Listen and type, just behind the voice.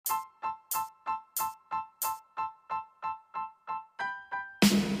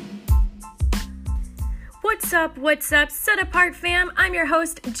What's up, Set Apart fam? I'm your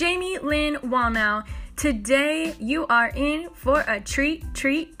host, Jamie Lynn Wallnow. Today, you are in for a treat.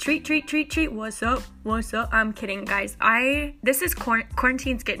 What's up? I'm kidding, guys. This is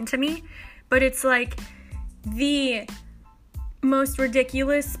quarantine's getting to me, but it's like the most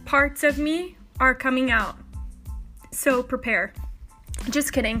ridiculous parts of me are coming out. So prepare.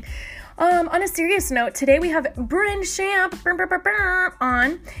 Just kidding. On a serious note, today we have Bryn Champ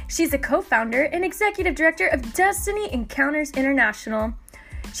on. She's a co-founder and executive director of Destiny Encounters International.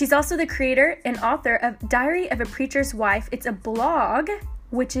 She's also the creator and author of Diary of a Preacher's Wife. It's a blog,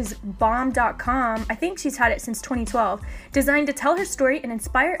 which is bomb.com. I think she's had it since 2012, designed to tell her story and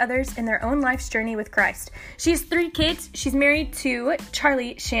inspire others in their own life's journey with Christ. She has 3 kids. She's married to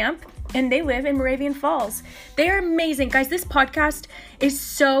Charlie Champ, and they live in Moravian Falls. They are amazing. Guys, this podcast is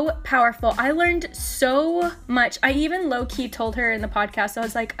so powerful. I learned so much. I even low-key told her in the podcast, I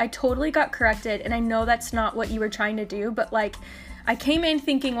was like, I totally got corrected, and I know that's not what you were trying to do, but like, I came in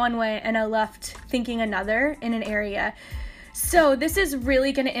thinking one way, and I left thinking another in an area. So this is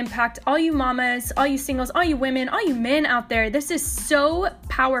really going to impact all you mamas, all you singles, all you women, all you men out there. This is so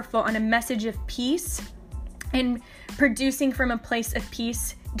powerful on a message of peace and producing from a place of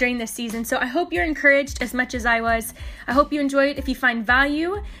peace during this season. So I hope you're encouraged as much as I was. I hope you enjoyed. If you find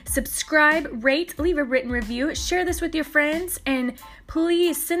value, subscribe, rate, leave a written review, share this with your friends, and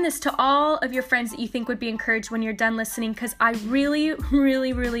please send this to all of your friends that you think would be encouraged when you're done listening, because I really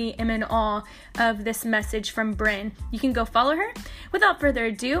am in awe of this message from Bryn. You can go follow her. Without further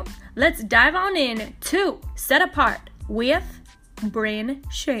ado, let's dive on in to Set Apart with Bryn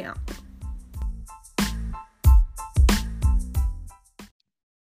Champ.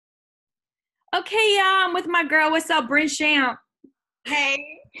 Okay, y'all, I'm with my girl. What's up, Bryn Champ?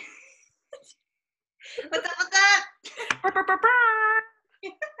 Hey. What's up?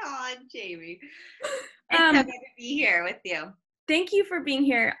 Oh, Jamie. It's so good to be here with you. Thank you for being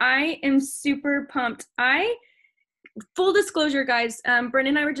here. I am super pumped. Full disclosure, guys, Bryn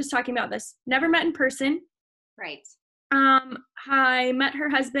and I were just talking about this. Never met in person. Right. I met her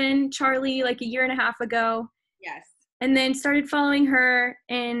husband, Charlie, like a year and a half ago. Yes. And then started following her,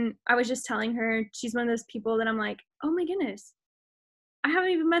 and I was just telling her, she's one of those people that I'm like, oh my goodness, I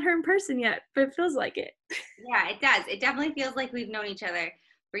haven't even met her in person yet, but it feels like it. Yeah, it does. It definitely feels like we've known each other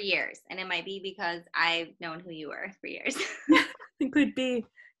for years, and it might be because I've known who you were for years. It could be.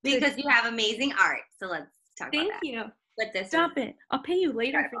 Because you have amazing art, so let's talk about that. Thank you. But this Stop it. I'll pay you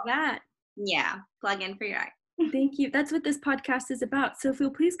later for that. Yeah, plug in for your art. Thank you. That's what this podcast is about. So if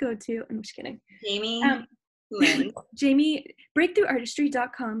you'll please go to, I'm just kidding. Jamie. Jamie,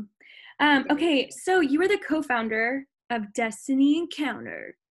 breakthroughhartistry.com. Okay, so you were the co-founder of Destiny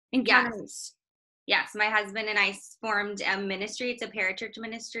Encounters. Yes, my husband and I formed a ministry. It's a parachurch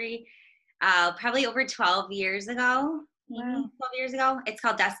ministry, probably over 12 years ago. Wow. 12 years ago. It's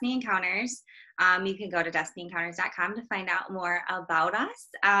called Destiny Encounters. You can go to destinyencounters.com to find out more about us.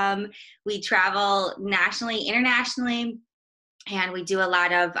 We travel nationally, internationally, and we do a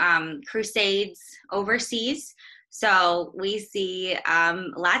lot of crusades overseas. So we see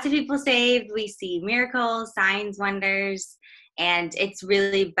lots of people saved. We see miracles, signs, wonders, and it's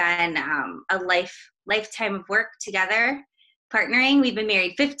really been a lifetime of work together, partnering. We've been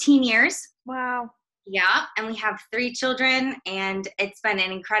married 15 years. Wow. Yeah, and we have 3 children, and it's been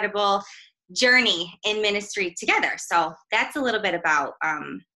an incredible journey in ministry together. So that's a little bit about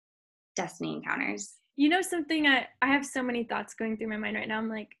Destiny Encounters. You know something, I have so many thoughts going through my mind right now. I'm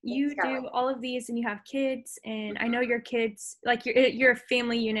like, you do all of these and you have kids, and I know your kids, like you're a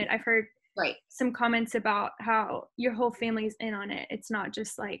family unit. I've heard some comments about how your whole family's in on it. It's not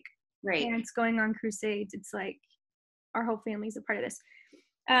just like parents going on crusades. It's like our whole family's a part of this.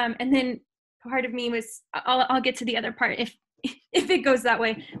 And then part of me was, I'll get to the other part if it goes that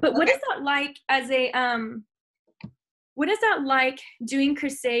way. But what is that like as a what is that like doing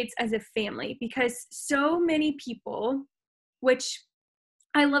crusades as a family? Because so many people, which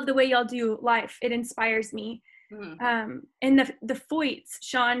I love the way y'all do life, it inspires me. Mm-hmm. And the Foyts,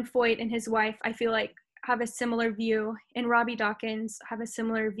 Sean Foyt and his wife, I feel like have a similar view, and Robbie Dawkins have a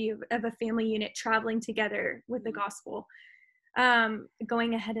similar view of a family unit traveling together with the gospel,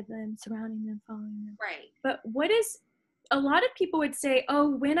 going ahead of them, surrounding them, following them. Right. But what is, a lot of people would say,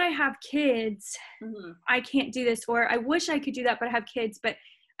 oh, when I have kids, I can't do this, or I wish I could do that, but I have kids. But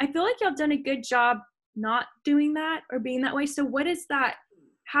I feel like y'all have done a good job not doing that or being that way. So what is that?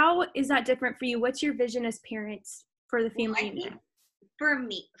 How is that different for you? What's your vision as parents for the family unit?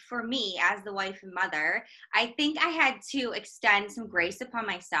 for me as the wife and mother, I think I had to extend some grace upon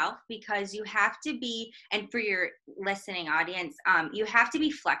myself, because you have to be, and for your listening audience, you have to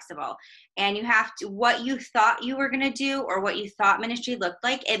be flexible, and you have to, what you thought you were going to do or what you thought ministry looked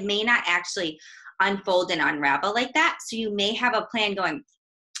like, it may not actually unfold and unravel like that. So you may have a plan going,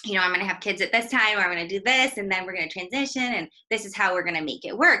 I'm going to have kids at this time, or I'm going to do this, and then we're going to transition, and this is how we're going to make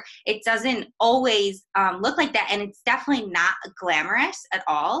it work. It doesn't always look like that, and it's definitely not glamorous at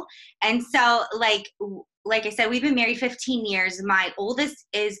all. And so, like I said, we've been married 15 years. My oldest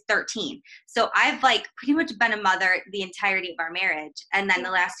is 13. So I've pretty much been a mother the entirety of our marriage. And then the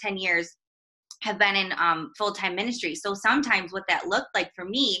last 10 years have been in full-time ministry. So sometimes what that looked like for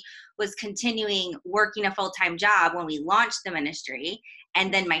me was continuing working a full-time job when we launched the ministry,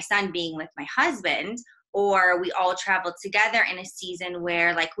 and then my son being with my husband, or we all traveled together in a season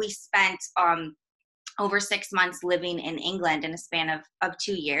where we spent over 6 months living in England in a span of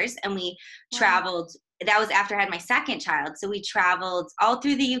 2 years. And we traveled, that was after I had my second child. So we traveled all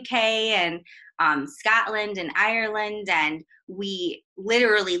through the UK and Scotland and Ireland, and we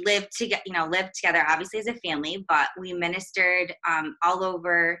literally lived together, obviously as a family, but we ministered all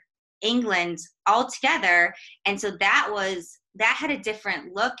over England all together. And so that had a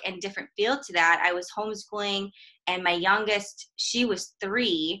different look and different feel to that. I was homeschooling, and my youngest, she was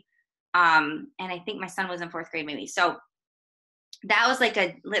 3. And I think my son was in 4th grade maybe. So that was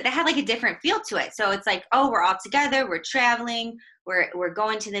that had a different feel to it. So it's we're all together, we're traveling, we're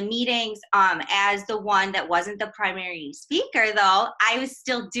going to the meetings. As the one that wasn't the primary speaker, though, I was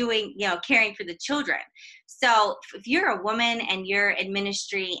still doing, caring for the children. So if you're a woman and you're in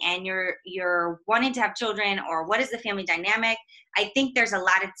ministry and you're wanting to have children, or what is the family dynamic, I think there's a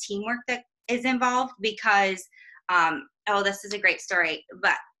lot of teamwork that is involved, because this is a great story,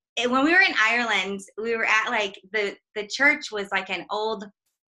 but when we were in Ireland, we were at the church was an old,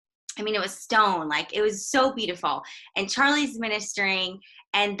 it was stone, it was so beautiful. And Charlie's ministering.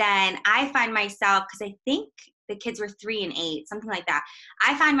 And then I find myself, because I think the kids were 3 and 8, something like that.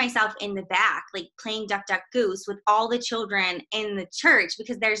 I find myself in the back, playing Duck, Duck, Goose with all the children in the church,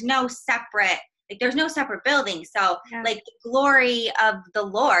 because there's no separate building. So the glory of the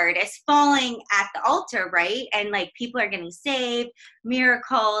Lord is falling at the altar, right? And people are getting saved,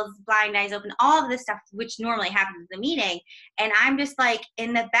 miracles, blind eyes open, all of this stuff, which normally happens at the meeting. And I'm just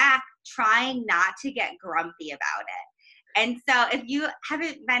in the back trying not to get grumpy about it. And so if you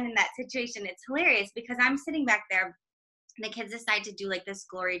haven't been in that situation, it's hilarious, because I'm sitting back there, and the kids decide to do this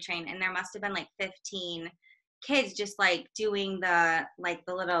glory train, and there must have been 15 kids just doing the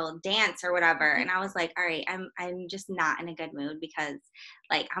little dance or whatever. And I was all right, I'm just not in a good mood, because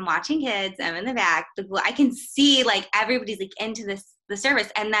I'm watching kids, I'm in the back, I can see everybody's into the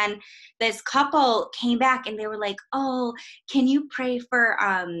service. And then this couple came back, and they were oh, can you pray for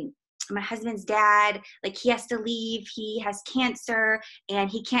my husband's dad? He has to leave, he has cancer, and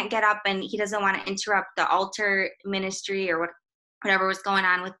he can't get up, and he doesn't want to interrupt the altar ministry or whatever was going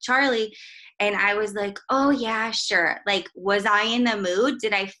on with Charlie. And I was oh yeah, sure. Was I in the mood?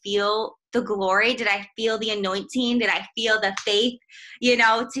 Did I feel the glory? Did I feel the anointing? Did I feel the faith,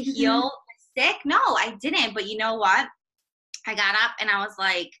 to heal the sick? No, I didn't. But you know what? I got up, and I was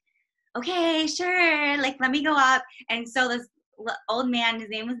okay, sure. Let me go up. And so this old man, his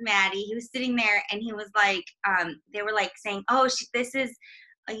name was Maddie, he was sitting there, and he was they were saying, oh, this is,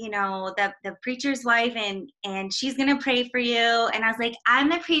 the preacher's wife, and she's going to pray for you. And I was I'm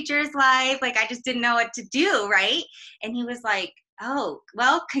the preacher's wife. I just didn't know what to do. Right. And he was oh,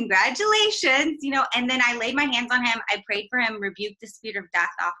 well, congratulations, and then I laid my hands on him. I prayed for him, rebuked the spirit of death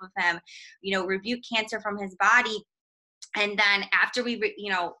off of him, rebuked cancer from his body. And then after we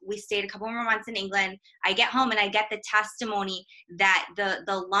stayed a couple more months in England, I get home, and I get the testimony that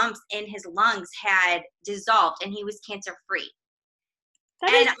the lumps in his lungs had dissolved, and he was cancer free.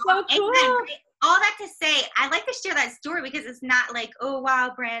 That is so cool. All that to say, I like to share that story, because it's not oh,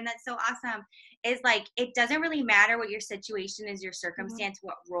 wow, Brand, that's so awesome. It's it doesn't really matter what your situation is, your circumstance,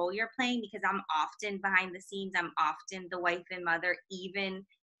 what role you're playing, because I'm often behind the scenes. I'm often the wife and mother, even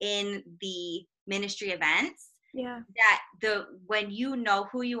in the ministry events. Yeah. That when you know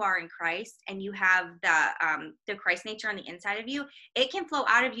who you are in Christ, and you have the Christ nature on the inside of you, it can flow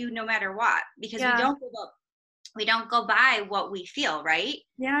out of you no matter what, because we don't go by what we feel, right?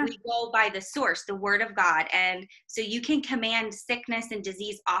 Yeah. We go by the source, the word of God. And so you can command sickness and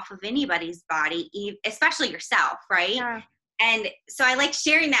disease off of anybody's body, especially yourself, right? Yeah. And so I like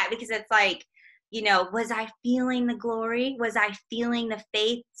sharing that, because it's was I feeling the glory? Was I feeling the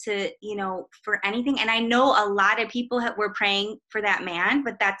faith to, for anything? And I know a lot of people were praying for that man,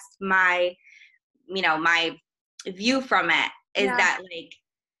 but that's my, my view from it. is Yeah. that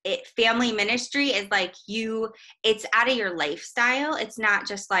like family ministry is like it's out of your lifestyle. It's not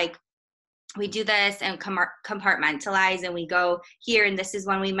just like we do this and compartmentalize and we go here and this is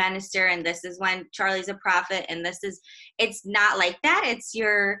when we minister and this is when Charlie's a prophet and it's not like that. It's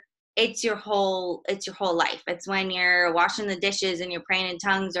your whole life. It's when you're washing the dishes and you're praying in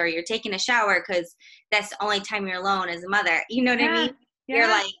tongues, or you're taking a shower because that's the only time you're alone as a mother. You know what I mean? Yeah. You're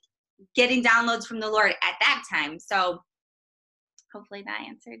like getting downloads from the Lord at that time. So hopefully that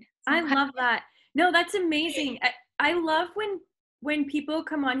answered. I love that. No, that's amazing. I love when people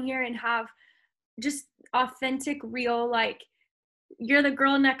come on here and have just authentic, real, like, you're the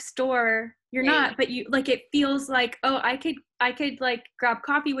girl next door. You're not, but you like, it feels like, oh, I could like grab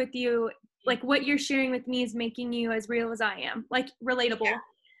coffee with you. Like what you're sharing with me is making you as real as I am, like relatable. Yeah.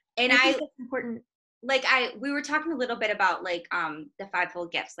 And I think that's important. Like we were talking a little bit about like the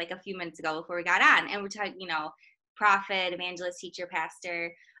fivefold gifts like a few minutes ago before we got on, and we're talking, prophet, evangelist, teacher,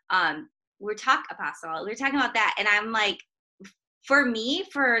 pastor, we're talking apostle. We were talking about that, and I'm like, for me,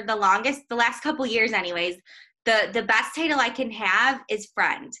 for the last couple years anyways, the best title I can have is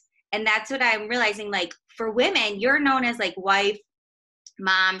friend. And that's what I'm realizing, like for women, you're known as like wife,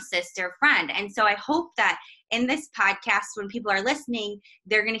 mom, sister, friend. And so I hope that in this podcast, when people are listening,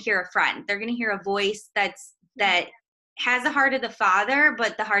 they're going to hear a friend. They're going to hear a voice that has the heart of the father,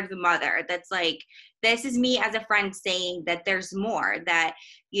 but the heart of the mother. That's like, this is me as a friend saying that there's more, that,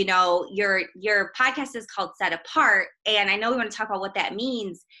 your podcast is called Set Apart. And I know we want to talk about what that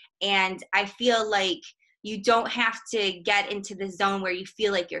means. And I feel like you don't have to get into the zone where you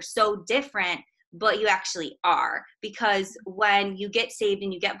feel like you're so different, but you actually are. Because when you get saved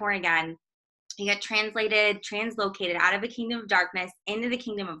and you get born again, you get translocated out of a kingdom of darkness into the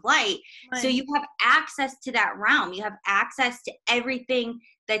kingdom of light. Right. So you have access to that realm. You have access to everything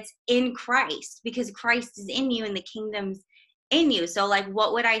that's in Christ, because Christ is in you and the kingdom's in you. So like,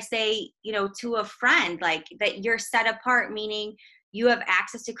 what would I say, to a friend, like that you're set apart, meaning you have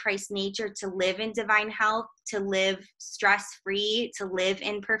access to Christ's nature to live in divine health, to live stress-free, to live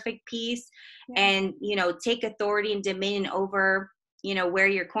in perfect peace, and, take authority and dominion over, where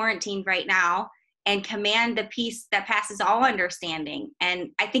you're quarantined right now, and command the peace that passes all understanding. And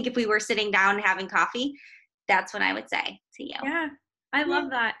I think if we were sitting down and having coffee, that's what I would say to you. Yeah, I love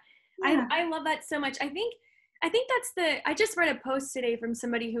that. Yeah. I love that so much. I think I just read a post today from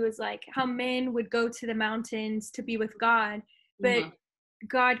somebody who was like, how men would go to the mountains to be with God, but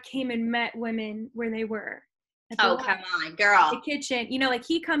God came and met women where they were. Oh, come on, girl. The kitchen, like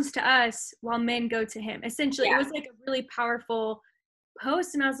he comes to us while men go to him. Essentially, It was like a really powerful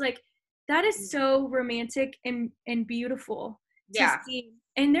post. And I was like, that is so romantic and beautiful to see.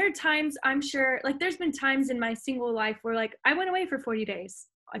 And there are times, I'm sure, like there's been times in my single life where like I went away for 40 days.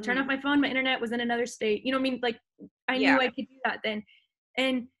 I turned off my phone, my internet was in another state. You know what I mean? Like I knew I could do that then.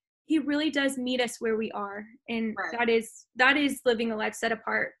 And he really does meet us where we are. And that is living a life set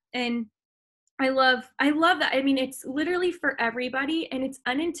apart. And I love that. I mean, it's literally for everybody, and it's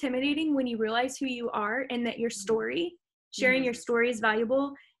unintimidating when you realize who you are and that your story, sharing your story is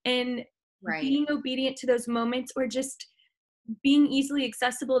valuable, and being obedient to those moments, or just being easily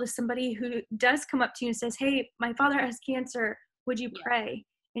accessible to somebody who does come up to you and says, hey, my father has cancer. Would you pray?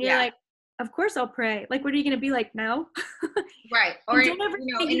 And you're like, of course I'll pray. Like, what are you going to be like, no? Right. Or, in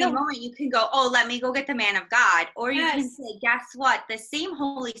the moment you can go, oh, let me go get the man of God. Or you can say, guess what? The same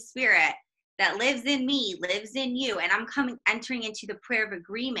Holy Spirit that lives in me lives in you. And I'm entering into the prayer of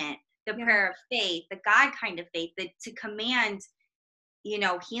agreement, the prayer of faith, the God kind of faith, to command,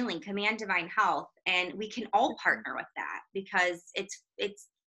 healing, command divine health. And we can all partner with that, because it's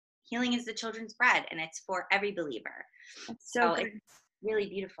healing is the children's bread, and it's for every believer. So it's really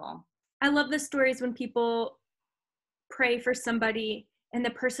beautiful. I love the stories when people pray for somebody and the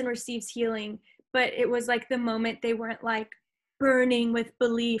person receives healing, but it was like the moment they weren't like burning with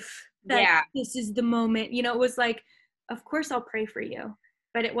belief that this is the moment, it was like, of course I'll pray for you,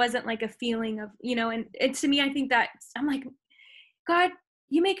 but it wasn't like a feeling of, and to me, I think that I'm like, God,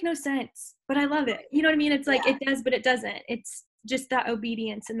 you make no sense, but I love it. You know what I mean? It's like, it does, but it doesn't. It's just that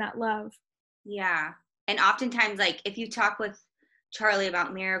obedience and that love. Yeah. And oftentimes, like if you talk with Charlie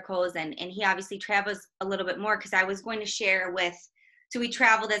about miracles, and he obviously travels a little bit more, because I was going to share so we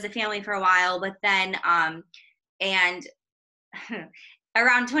traveled as a family for a while, but then, and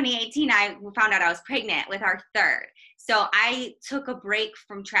around 2018, I found out I was pregnant with our third. So I took a break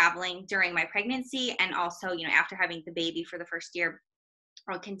from traveling during my pregnancy, and also, after having the baby for the first year,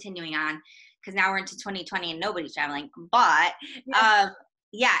 or continuing on, because now we're into 2020 and nobody's traveling. But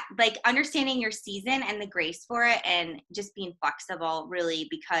like understanding your season and the grace for it, and just being flexible, really,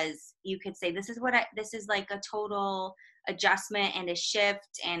 because you could say, this is like a total adjustment and a shift,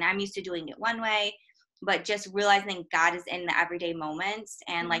 and I'm used to doing it one way, but just realizing God is in the everyday moments.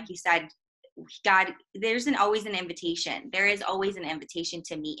 And like you said, God, always an invitation. There is always an invitation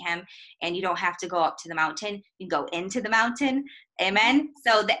to meet him, and you don't have to go up to the mountain. You go into the mountain. Amen.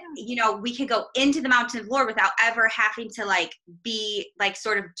 So that, we can go into the mountain of the Lord without ever having to like be like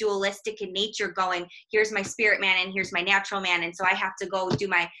sort of dualistic in nature, going, here's my spirit man and here's my natural man. And so I have to go do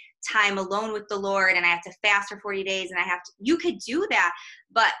my time alone with the Lord, and I have to fast for 40 days, and you could do that.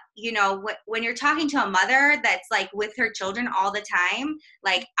 But when you're talking to a mother that's like with her children all the time,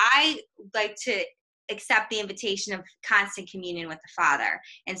 like I like to accept the invitation of constant communion with the Father.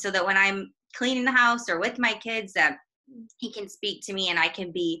 And so that when I'm cleaning the house or with my kids, that he can speak to me and I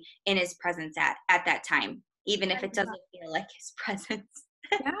can be in his presence at that time, even if it doesn't feel like his presence.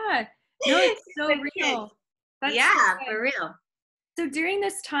 Yeah. No, it's so real. That's for real. So during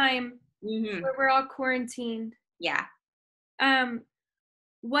this time where we're all quarantined, how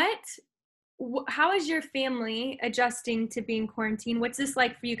is your family adjusting to being quarantined? What's this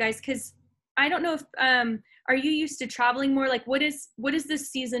like for you guys? Because I don't know if are you used to traveling more? Like, what does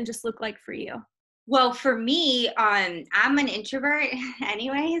this season just look like for you? Well, for me, I'm an introvert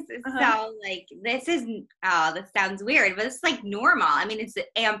anyways. So like this sounds weird, but it's like normal. I mean, it's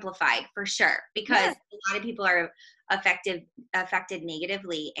amplified for sure, because a lot of people are affected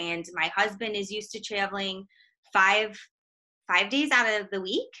negatively. And my husband is used to traveling 5 days out of the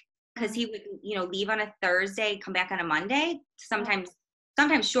week, because he would, leave on a Thursday, come back on a Monday, sometimes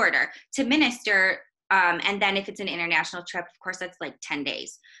shorter, to minister. And then if it's an international trip, of course, that's like 10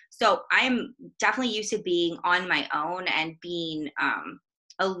 days. So I'm definitely used to being on my own and being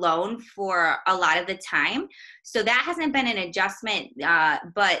alone for a lot of the time. So that hasn't been an adjustment.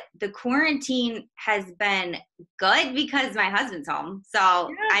 But the quarantine has been good because my husband's home. So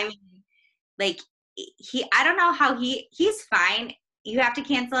I mean, like I don't know how he's fine. You have to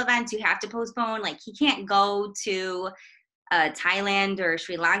cancel events. You have to postpone. Like he can't go to Thailand or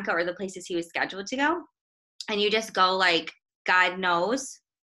Sri Lanka or the places he was scheduled to go. And you just go like, God knows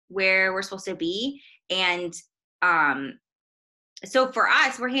where we're supposed to be. And so for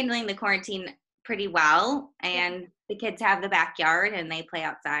us, we're handling the quarantine pretty well. And the kids have the backyard and they play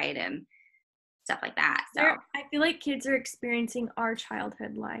outside and stuff like that. So I feel like kids are experiencing our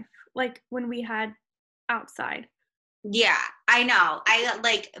childhood life, like when we had outside. Yeah, I know. I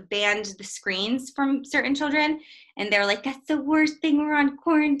like banned the screens from certain children, and they're like, that's the worst thing. We're on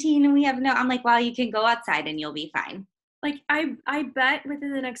quarantine and we have I'm like, well, you can go outside and you'll be fine. Like I bet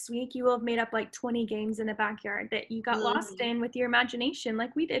within the next week you will have made up like 20 games in the backyard that you got lost in with your imagination,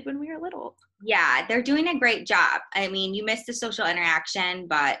 like we did when we were little. Yeah, they're doing a great job. I mean, you missed the social interaction,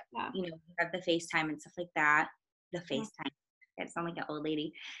 but you have the FaceTime and stuff like that. The FaceTime. I sound like an old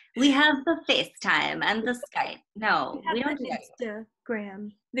lady. We have the FaceTime and the Skype. No, we don't do that.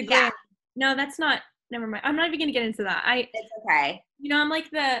 Instagram. The gram. No, that's not. Never mind. I'm not even gonna get into that. It's okay. I'm like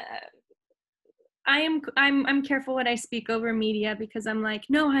I'm careful when I speak over media, because I'm like,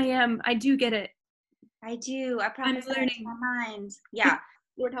 no, I do get it. I do. I promise. I'm learning. My mind. Yeah.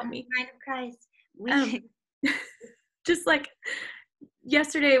 Lord help me. Mind of Christ. Just like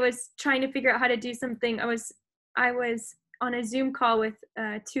yesterday, I was trying to figure out how to do something. I was on a Zoom call with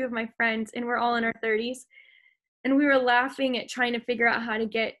 2 of my friends, and we're all in our 30s. And we were laughing at trying to figure out how to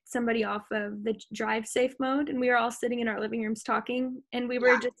get somebody off of the drive safe mode. And we were all sitting in our living rooms talking. And we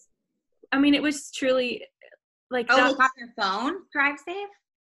were just, I mean, it was truly like. Oh, like on your phone, drive safe?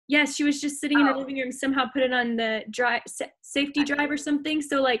 Yes, she was just sitting in her living room, somehow put it on the safety drive or something.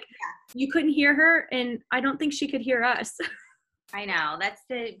 So like you couldn't hear her, and I don't think she could hear us. I know. That's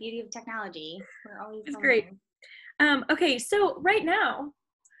the beauty of technology. We're always it's great. Okay, so right now,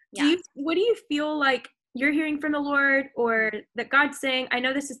 what do you feel like you're hearing from the Lord, or that God's saying? I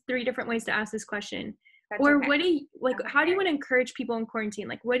know this is 3 different ways to ask this question. That's or okay. What do you like? How do you want to encourage people in quarantine?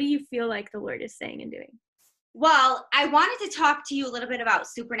 Like, what do you feel like the Lord is saying and doing? Well, I wanted to talk to you a little bit about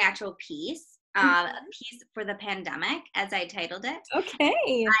supernatural peace, peace for the pandemic, as I titled it. Okay.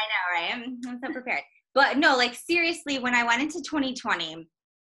 I know, right? I'm so prepared. But no, like seriously, when I went into 2020,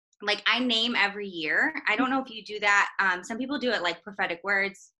 like I name every year. I don't know if you do that. Some people do it like prophetic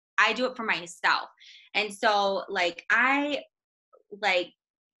words. I do it for myself. And so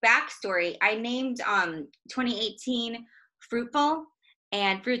backstory, I named 2018 fruitful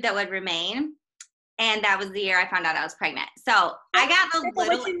and fruit that would remain. And that was the year I found out I was pregnant. So I got the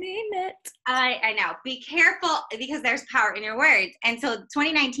little. What you name it? I know. Be careful, because there's power in your words. And so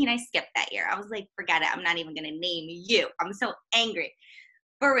 2019, I skipped that year. I was like, forget it. I'm not even going to name you. I'm so angry.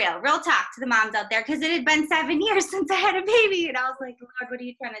 For real talk to the moms out there, because it had been 7 years since I had a baby. And I was like, Lord, what are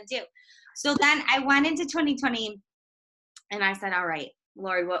you trying to do? So then I went into 2020 And I said, all right,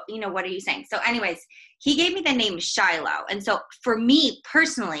 Lord, what are you saying? So anyways, he gave me the name Shiloh. And so for me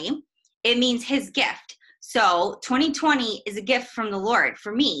personally, it means his gift. So 2020 is a gift from the Lord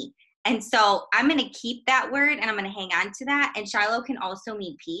for me. And so I'm going to keep that word and I'm going to hang on to that. And Shiloh can also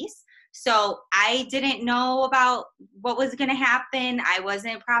mean peace. So I didn't know about what was going to happen. I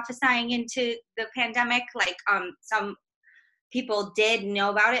wasn't prophesying into the pandemic like some people did know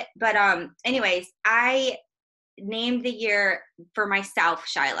about it. But anyways, I named the year for myself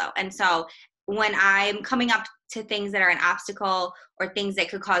Shiloh. And so when I'm coming up to things that are an obstacle or things that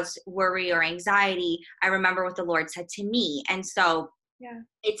could cause worry or anxiety, I remember what the Lord said to me. And so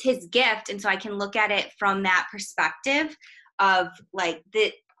it's his gift. And so I can look at it from that perspective of like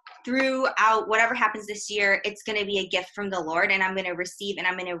throughout whatever happens this year, it's going to be a gift from the Lord and I'm going to receive and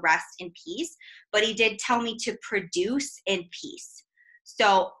I'm going to rest in peace. But he did tell me to produce in peace.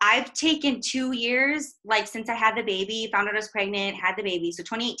 So I've taken 2 years, like since I had the baby, found out I was pregnant, had the baby. So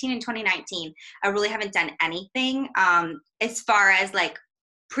 2018 and 2019, I really haven't done anything as far as like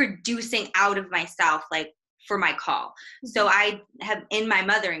producing out of myself, like for my call. So I have in my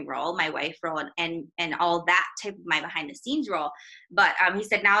mothering role, my wife role, and all that type of my behind the scenes role. But he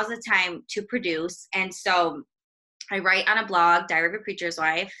said, now is the time to produce. And so I write on a blog, Diary of a Preacher's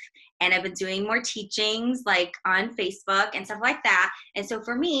Wife, and I've been doing more teachings like on Facebook and stuff like that. And so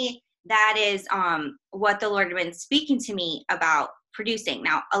for me, that is what the Lord has been speaking to me about producing.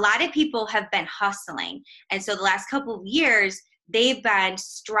 Now, a lot of people have been hustling. And so the last couple of years, they've been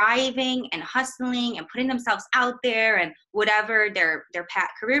striving and hustling and putting themselves out there and whatever their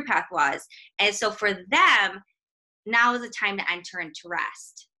career path was. And so for them, now is the time to enter into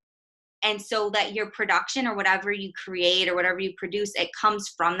rest. And so that your production or whatever you create or whatever you produce, it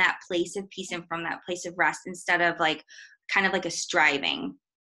comes from that place of peace and from that place of rest instead of like kind of like a striving.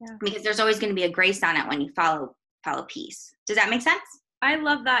 Yeah. Because there's always going to be a grace on it when you follow peace. Does that make sense? I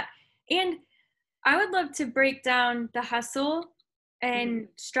love that. And I would love to break down the hustle and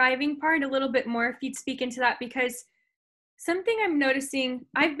striving part a little bit more if you'd speak into that, because something I'm noticing,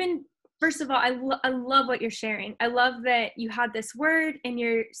 first of all, I love what you're sharing. I love that you had this word and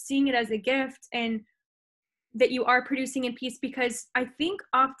you're seeing it as a gift and that you are producing in peace, because I think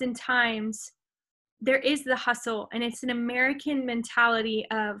oftentimes there is the hustle and it's an American mentality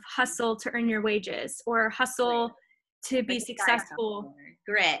of hustle to earn your wages or hustle to be successful.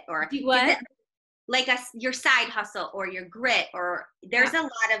 Grit or what? Like your side hustle or your grit, or there's a lot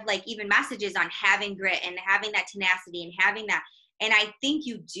of like even messages on having grit and having that tenacity and having that. And I think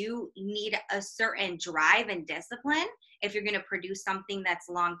you do need a certain drive and discipline if you're going to produce something that's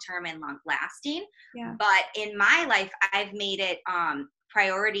long-term and long-lasting. Yeah. But in my life, I've made it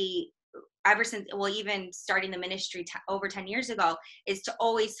priority ever since, even starting the ministry over 10 years ago, is to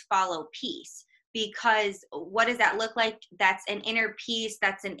always follow peace. Because what does that look like? That's an inner peace.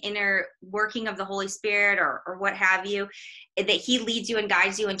 That's an inner working of the Holy Spirit or what have you, that he leads you and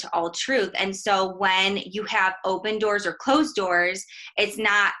guides you into all truth. And so when you have open doors or closed doors, it's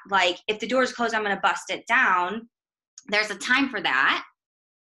not like if the door is closed, I'm going to bust it down. There's a time for that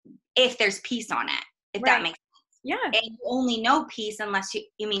if there's peace on it, if that makes sense. Yeah. And you only know peace unless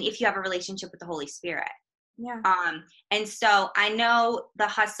if you have a relationship with the Holy Spirit. Yeah. And so I know the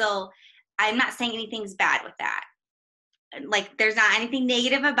hustle, I'm not saying anything's bad with that. Like there's not anything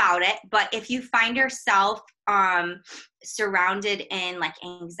negative about it, but if you find yourself surrounded in like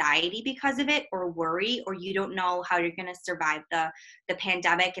anxiety because of it or worry, or you don't know how you're going to survive the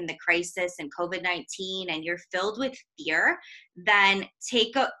pandemic and the crisis and COVID-19 and you're filled with fear, then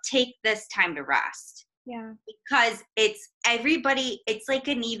take this time to rest. Yeah. Because it's an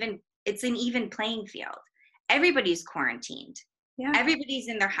even playing field. Everybody's quarantined. Yeah. Everybody's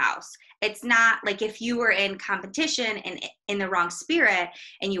in their house. It's not like if you were in competition and in the wrong spirit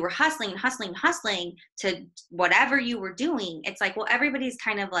and you were hustling to whatever you were doing, it's like, well, everybody's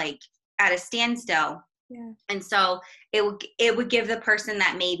kind of like at a standstill. Yeah. And so it would give the person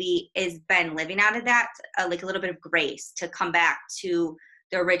that maybe is been living out of that like a little bit of grace to come back to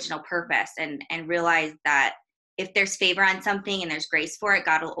the original purpose and realize that if there's favor on something and there's grace for it,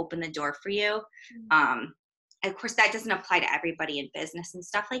 God will open the door for you. Of course, that doesn't apply to everybody in business and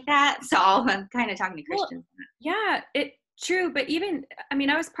stuff like that. So I'm kind of talking to Christians. Well, yeah, true. But even,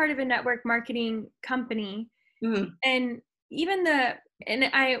 I was part of a network marketing company, and even and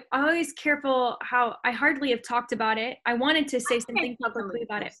I always careful how I hardly have talked about it. I wanted to say something publicly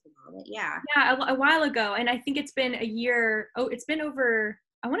about it. Yeah. Yeah, a while ago. And I think it's been a year. I want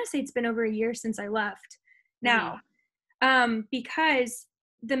to say it's been over a year since I left now. Because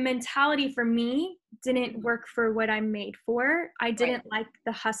the mentality for me didn't work for what I'm made for. I didn't like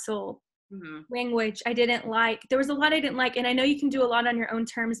the hustle Mm-hmm. language I didn't like. There was a lot I didn't like, and I know you can do a lot on your own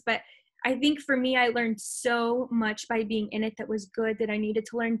terms, but I think for me, I learned so much by being in it that was good that I needed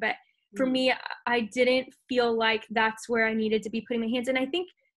to learn. But for me, I didn't feel like that's where I needed to be putting my hands. And I think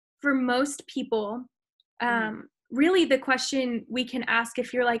for most people, really the question we can ask,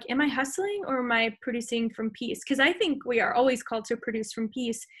 if you're like, am I hustling or am I producing from peace? Because I think we are always called to produce from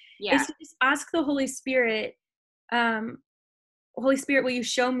peace. Yeah. Is to just ask the Holy Spirit, Holy Spirit, will you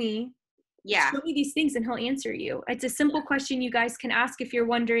show me? Yeah. Show me these things and he'll answer you. It's a simple question you guys can ask if you're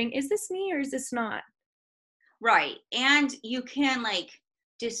wondering, is this me or is this not? Right. And you can like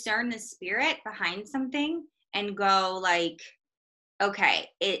discern the spirit behind something and go like, okay,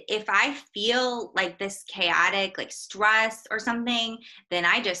 if I feel like this chaotic, like stress or something, then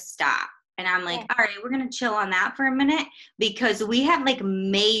I just stop. And I'm like, all right, we're going to chill on that for a minute, because we have like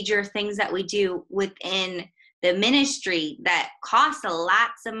major things that we do within the ministry that cost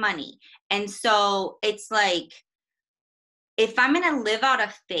lots of money. And so it's like, if I'm going to live out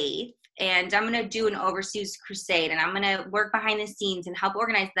of faith and I'm going to do an overseas crusade and I'm going to work behind the scenes and help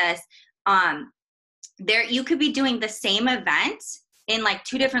organize this, there you could be doing the same event in like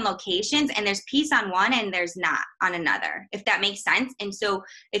 2 different locations, and there's peace on one and there's not on another, if that makes sense. And so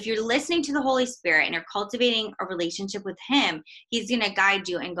if you're listening to the Holy Spirit and you're cultivating a relationship with him, he's going to guide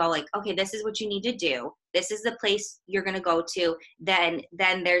you and go like, okay, this is what you need to do. This is the place you're going to go to. Then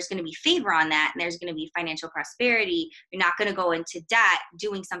there's going to be favor on that. And there's going to be financial prosperity. You're not going to go into debt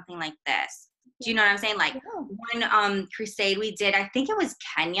doing something like this. Do you know what I'm saying? Like one crusade we did, I think it was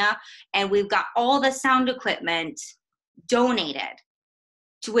Kenya, and we've got all the sound equipment donated,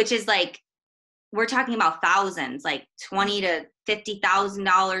 to which is like, we're talking about thousands, like $20,000 to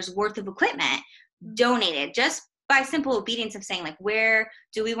 $50,000 worth of equipment donated just by simple obedience of saying like, where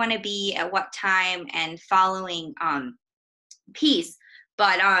do we want to be at what time, and following peace.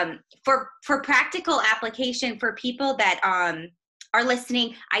 But for practical application for people that are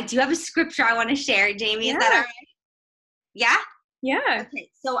listening, I do have a scripture I want to share, Jamie. Is that all right? Yeah? Yeah. Okay,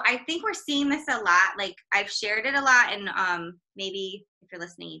 so I think we're seeing this a lot. Like I've shared it a lot, and maybe if you're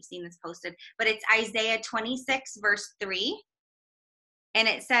listening, you've seen this posted, but it's Isaiah 26 verse 3. And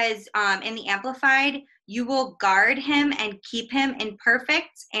it says in the Amplified, you will guard him and keep him in perfect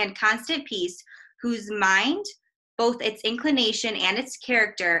and constant peace, whose mind, both its inclination and its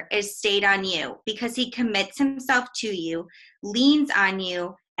character, is stayed on you, because he commits himself to you, leans on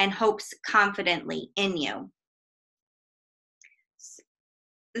you, and hopes confidently in you.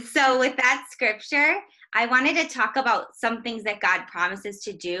 So with that scripture, I wanted to talk about some things that God promises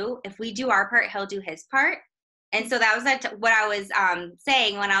to do. If we do our part, he'll do his part. And so that was what I was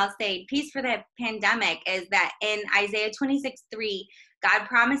saying when I was saying peace for the pandemic, is that in Isaiah 26:3, God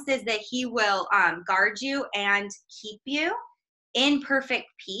promises that he will guard you and keep you in perfect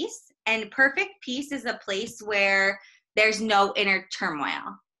peace. And perfect peace is a place where there's no inner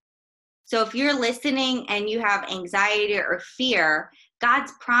turmoil. So if you're listening and you have anxiety or fear,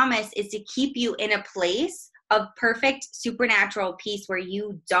 God's promise is to keep you in a place of perfect supernatural peace where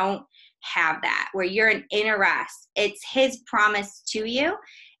you don't have that, where you're in inner rest. It's his promise to you.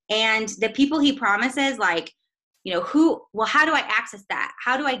 And the people he promises, like, you know, how do I access that?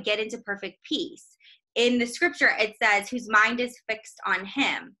 How do I get into perfect peace? In the scripture, it says, whose mind is fixed on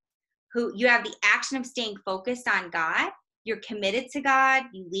him. Who you have the action of staying focused on God. You're committed to God,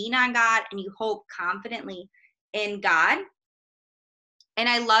 you lean on God, and you hope confidently in God. And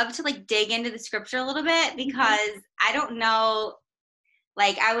I love to like dig into the scripture a little bit, because I don't know,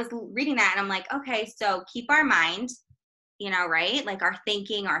 like I was reading that and I'm like, okay, so keep our mind, you know, right? Like our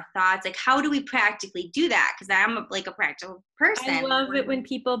thinking, our thoughts, like how do we practically do that? Because I'm like a practical person. I love it when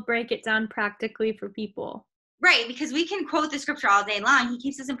people break it down practically for people. Right, because we can quote the scripture all day long. He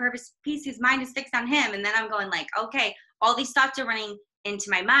keeps us in perfect peace, whose mind is fixed on him. And then I'm going like, okay, all these thoughts are running into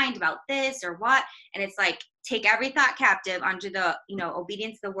my mind about this or what. And it's like, take every thought captive under the, you know,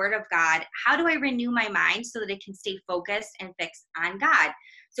 obedience to the word of God. How do I renew my mind so that it can stay focused and fixed on God?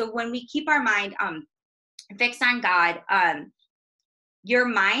 So when we keep our mind fixed on God, your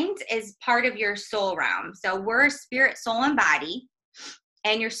mind is part of your soul realm. So we're spirit, soul, and body.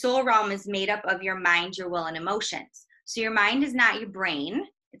 And your soul realm is made up of your mind, your will, and emotions. So your mind is not your brain.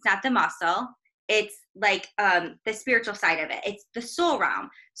 It's not the muscle. It's like the spiritual side of it. It's the soul realm.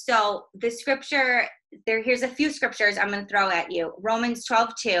 So the scripture, here's a few scriptures I'm going to throw at you. Romans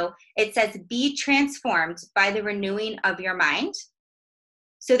 12:2, it says, be transformed by the renewing of your mind.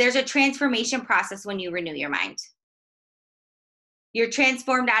 So there's a transformation process when you renew your mind. You're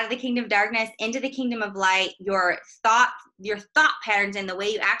transformed out of the kingdom of darkness into the kingdom of light. Your thought patterns and the way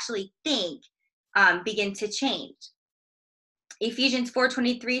you actually think begin to change. Ephesians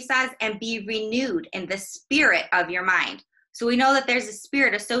 4:23 says, and be renewed in the spirit of your mind. So we know that there's a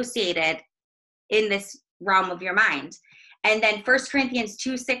spirit associated in this realm of your mind. And then 1 Corinthians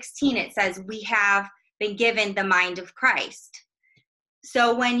 2:16, it says, we have been given the mind of Christ.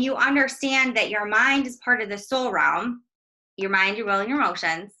 So when you understand that your mind is part of the soul realm, your mind, your will, and your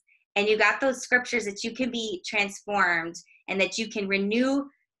emotions, and you got those scriptures that you can be transformed and that you can renew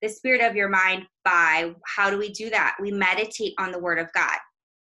the spirit of your mind by, how do we do that? We meditate on the word of God.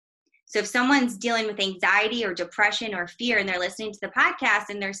 So if someone's dealing with anxiety or depression or fear and they're listening to the podcast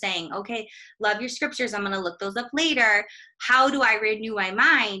and they're saying, okay, love your scriptures, I'm going to look those up later. How do I renew my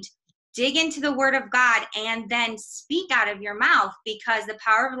mind? Dig into the word of God and then speak out of your mouth, because the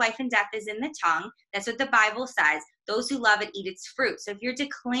power of life and death is in the tongue. That's what the Bible says. Those who love it eat its fruit. So if you're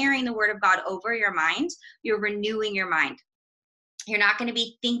declaring the word of God over your mind, you're renewing your mind. You're not going to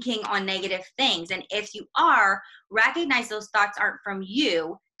be thinking on negative things. And if you are, recognize those thoughts aren't from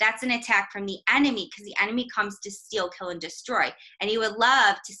you. That's an attack from the enemy, because the enemy comes to steal, kill, and destroy. And he would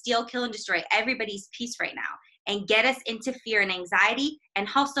love to steal, kill, and destroy everybody's peace right now and get us into fear and anxiety and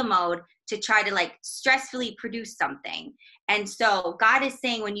hustle mode to try to like stressfully produce something. And so God is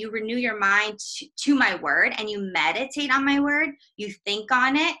saying, when you renew your mind to my word and you meditate on my word, you think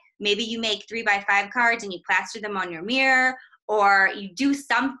on it, maybe you make 3x5 cards and you plaster them on your mirror, or you do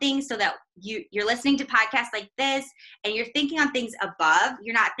something so that you're listening to podcasts like this and you're thinking on things above.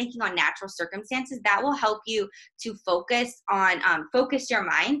 You're not thinking on natural circumstances. That will help you to focus your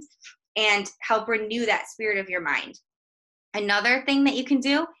mind and help renew that spirit of your mind. Another thing that you can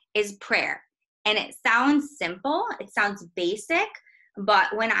do is prayer. And it sounds simple, it sounds basic,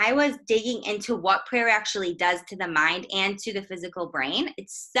 but when I was digging into what prayer actually does to the mind and to the physical brain,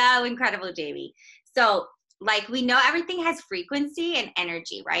 it's so incredible, Jamie. So like we know everything has frequency and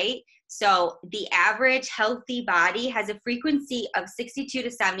energy, right? So the average healthy body has a frequency of 62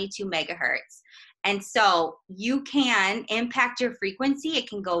 to 72 megahertz. And so you can impact your frequency. It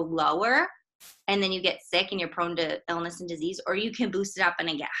can go lower and then you get sick and you're prone to illness and disease, or you can boost it up and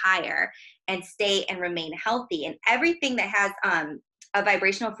then get higher and stay and remain healthy. And everything that has a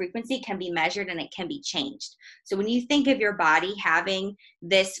vibrational frequency can be measured and it can be changed. So when you think of your body having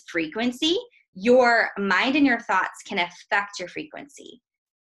this frequency, your mind and your thoughts can affect your frequency.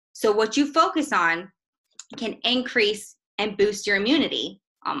 So what you focus on can increase and boost your immunity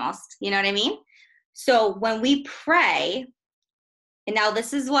almost, you know what I mean? So when we pray, and now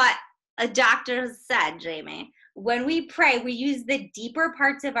this is what a doctor said, Jamie, when we pray, we use the deeper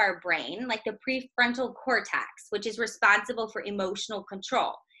parts of our brain, like the prefrontal cortex, which is responsible for emotional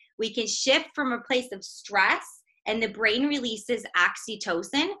control. We can shift from a place of stress, and the brain releases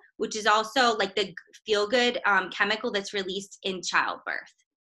oxytocin, which is also like the feel-good chemical that's released in childbirth.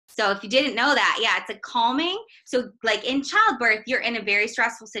 So if you didn't know that, yeah, it's a calming. So like in childbirth, you're in a very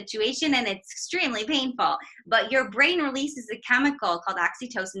stressful situation and it's extremely painful, but your brain releases a chemical called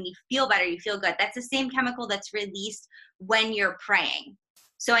oxytocin. You feel better, you feel good. That's the same chemical that's released when you're praying.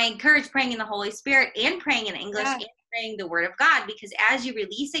 So I encourage praying in the Holy Spirit and praying in English and praying the Word of God, because as you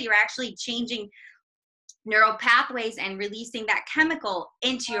release it, you're actually changing neural pathways and releasing that chemical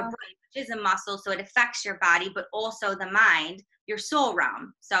into your brain, which is a muscle, so it affects your body, but also the mind, your soul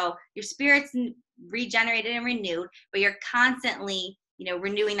realm. So your spirit's regenerated and renewed, but you're constantly,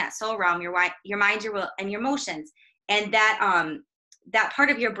 renewing that soul realm, your mind, your will, and your emotions. And that part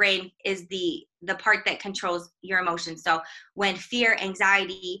of your brain is the part that controls your emotions. So when fear,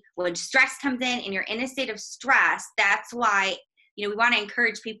 anxiety, when stress comes in and you're in a state of stress, that's why, we want to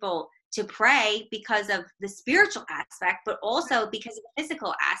encourage people to pray, because of the spiritual aspect, but also because of the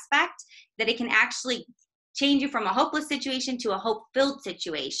physical aspect, that it can actually change you from a hopeless situation to a hope-filled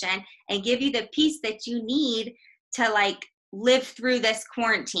situation and give you the peace that you need to live through this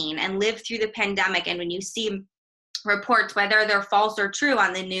quarantine and live through the pandemic. And when you see reports, whether they're false or true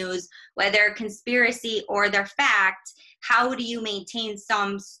on the news, whether conspiracy or they're fact, how do you maintain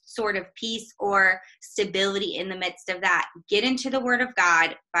some sort of peace or stability in the midst of that? Get into the Word of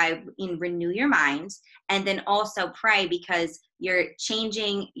God renew your mind, and then also pray, because you're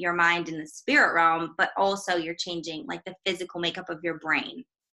changing your mind in the spirit realm, but also you're changing the physical makeup of your brain.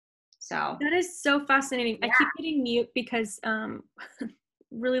 So that is so fascinating. Yeah. I keep hitting mute because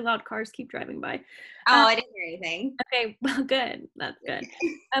really loud cars keep driving by. I didn't hear anything. Okay, well, good. That's good.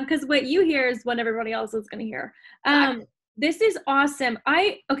 Because what you hear is what everybody else is going to hear. This is awesome.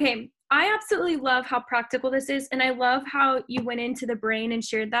 I absolutely love how practical this is, and I love how you went into the brain and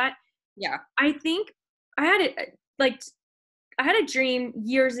shared that. Yeah. I think I had a dream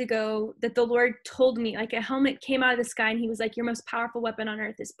years ago that the Lord told me, a helmet came out of the sky, and he was like, your most powerful weapon on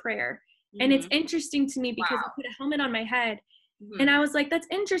earth is prayer. Mm-hmm. And it's interesting to me because I put a helmet on my head, And I was like, that's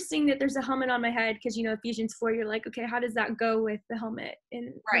interesting that there's a helmet on my head, because, Ephesians 4, you're like, okay, how does that go with the helmet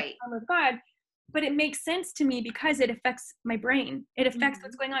and the armor of God? But it makes sense to me because it affects my brain. It affects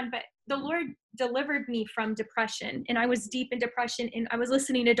what's going on. But the Lord delivered me from depression, and I was deep in depression, and I was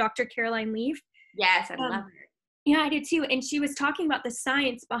listening to Dr. Caroline Leaf. Yes, I love her. Yeah, I did too. And she was talking about the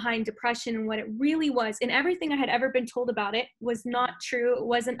science behind depression and what it really was. And everything I had ever been told about it was not true. It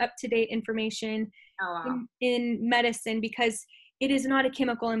wasn't up-to-date information in medicine, because it is not a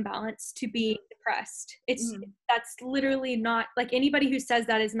chemical imbalance to be depressed. That's literally not, like, anybody who says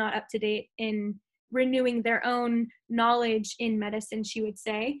that is not up to date in renewing their own knowledge in medicine, she would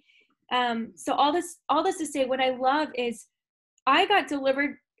say. So all this to say, what I love is I got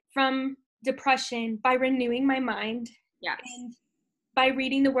delivered from depression by renewing my mind. And by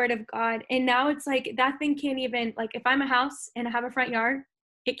reading the Word of God. And now it's like that thing can't even, like, if I'm a house and I have a front yard,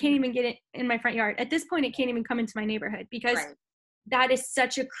 it can't even get it in my front yard. At this point, it can't even come into my neighborhood, because that is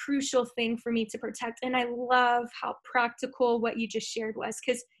such a crucial thing for me to protect. And I love how practical what you just shared was,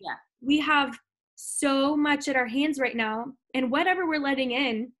 because we have so much at our hands right now, and whatever we're letting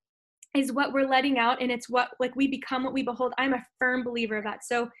in is what we're letting out, and it's what, like, we become what we behold. I'm a firm believer of that.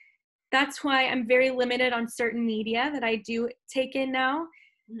 So that's why I'm very limited on certain media that I do take in now.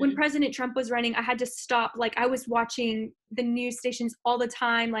 When President Trump was running, I had to stop. Like, I was watching the news stations all the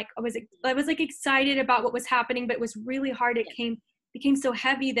time. Like, I was like excited about what was happening, but it was really hard. It became so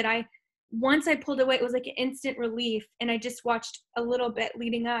heavy that once I pulled away, it was like an instant relief. And I just watched a little bit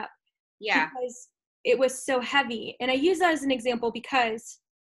leading up. Because it was so heavy. And I use that as an example because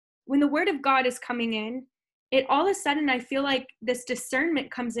when the Word of God is coming in, it all of a sudden, I feel like this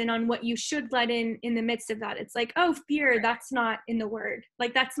discernment comes in on what you should let in the midst of that. It's like, oh, fear, that's not in the Word.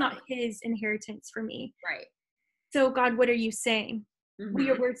 Like, that's not his inheritance for me. So God, what are you saying? Well,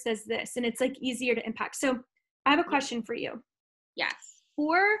 your Word says this, and it's like easier to impact. So I have a question for you.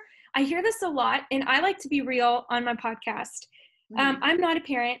 I hear this a lot, and I like to be real on my podcast. I'm not a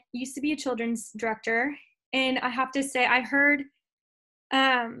parent, used to be a children's director. And I have to say, I've heard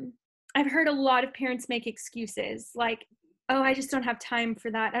a lot of parents make excuses like, oh, I just don't have time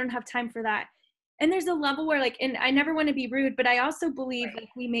for that. I don't have time for that. And there's a level where, like, and I never want to be rude, but I also believe like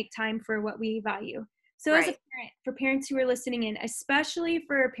we make time for what we value. So as a parent, for parents who are listening in, especially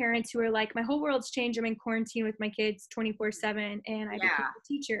for parents who are like, my whole world's changed. I'm in quarantine with my kids 24/7 and I became a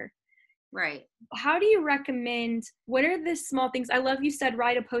teacher. How do you recommend, what are the small things? I love you said,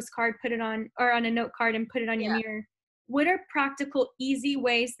 write a postcard, put it on, or on a note card and put it on your mirror. What are practical, easy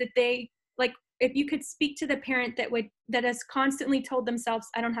ways that they, like, if you could speak to the parent that has constantly told themselves,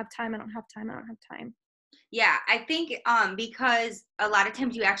 I don't have time, I don't have time, I don't have time. Yeah, I think because a lot of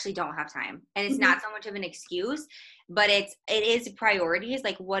times you actually don't have time, and it's not so much of an excuse, but it is priorities.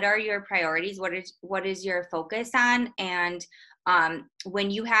 Like, what are your priorities? What is your focus on? And when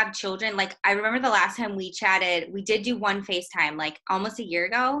you have children, like, I remember the last time we chatted, we did do one FaceTime, like almost a year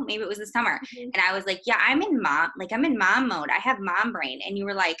ago, maybe it was the summer. And I was like, yeah, I'm in mom mode. I have mom brain. And you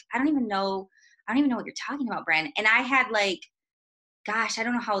were like, I don't even know what you're talking about, Bren. And I had like, gosh, I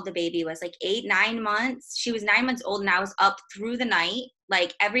don't know how old the baby was, like 8-9 months. She was 9 months old, and I was up through the night.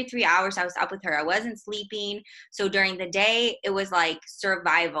 Like every 3 hours I was up with her. I wasn't sleeping. So during the day, it was like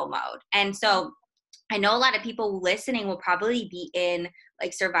survival mode. And so I know a lot of people listening will probably be in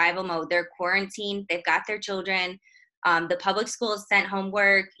like survival mode. They're quarantined. They've got their children. The public schools sent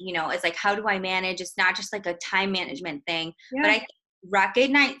homework. You know, it's like, how do I manage? It's not just like a time management thing. But I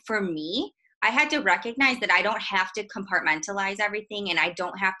recognize, for me, I had to recognize that I don't have to compartmentalize everything, and I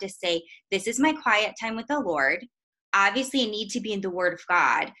don't have to say, this is my quiet time with the Lord. Obviously, it needs to be in the Word of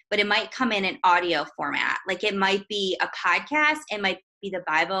God, but it might come in an audio format. Like, it might be a podcast. It might be the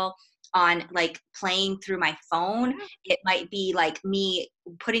Bible on like playing through my phone. It might be like me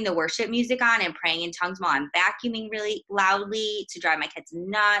putting the worship music on and praying in tongues while I'm vacuuming really loudly to drive my kids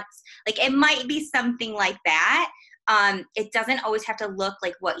nuts. Like, it might be something like that. It doesn't always have to look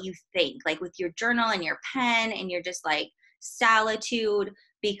like what you think, like with your journal and your pen and you're just like solitude,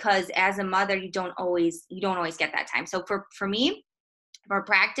 because as a mother, you don't always get that time. So for me, for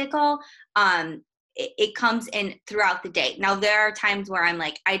practical, it comes in throughout the day. Now, there are times where I'm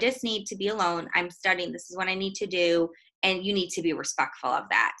like, I just need to be alone. I'm studying. This is what I need to do. And you need to be respectful of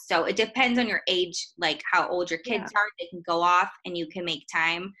that. So it depends on your age, like how old your kids are. They can go off and you can make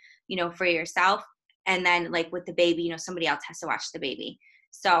time, you know, for yourself. And then like with the baby, you know, somebody else has to watch the baby.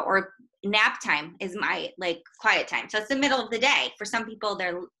 So, or nap time is my like quiet time. So it's the middle of the day. For some people,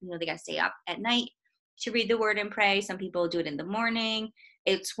 they got to stay up at night to read the Word and pray. Some people do it in the morning.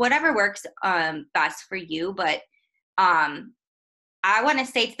 It's whatever works best for you. But I want to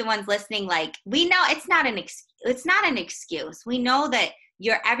say to the ones listening, like, we know it's not an excuse. We know that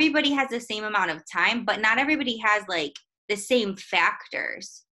everybody has the same amount of time, but not everybody has like the same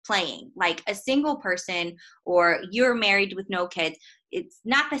factors playing. Like a single person, or you're married with no kids, it's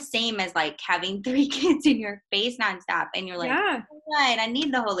not the same as like having 3 kids in your face nonstop, and you're like, Yeah. right, I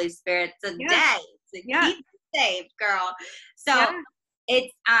need the Holy Spirit today to keep me safe, girl. So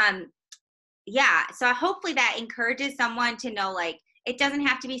it's yeah. So hopefully that encourages someone to know, like, it doesn't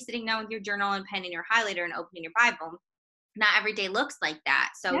have to be sitting down with your journal and pen and your highlighter and opening your Bible. Not every day looks like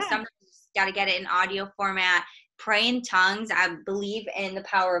that. So sometimes you just got to get it in audio format. Pray in tongues. I believe in the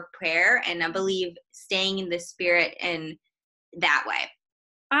power of prayer, and I believe staying in the Spirit in that way.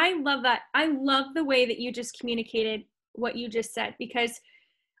 I love that. I love the way that you just communicated what you just said, because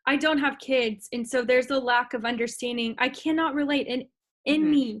I don't have kids. And so there's a lack of understanding. I cannot relate in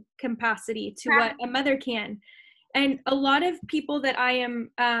any capacity to what a mother can. And a lot of people that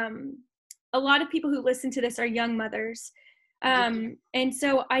a lot of people who listen to this are young mothers. And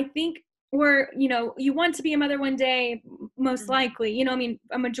so I think, you want to be a mother one day, most likely, I mean,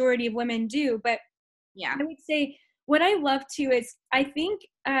 a majority of women do, but yeah, I would say what I love too is, I think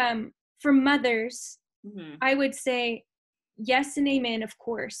for mothers, I would say yes and amen, of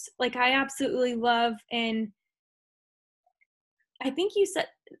course. Like, I absolutely love, and I think you said,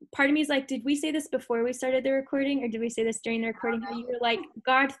 part of me is like, did we say this before we started the recording, or did we say this during the recording? How you were like,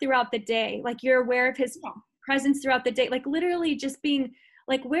 God throughout the day, like you're aware of his presence throughout the day, like literally just being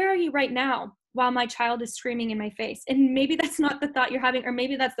like, where are you right now while my child is screaming in my face? And maybe that's not the thought you're having, or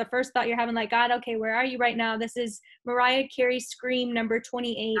maybe that's the first thought you're having, like, God, okay, where are you right now? This is Mariah Carey scream number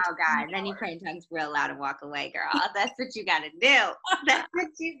 28. Oh God, then you pray in tongues real loud and walk away, girl. That's what you gotta do. That's what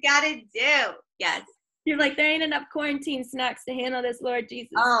you gotta do. Yes. You're like, there ain't enough quarantine snacks to handle this, Lord Jesus.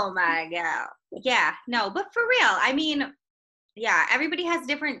 Oh my God. Yeah, no, but for real, I mean, yeah, everybody has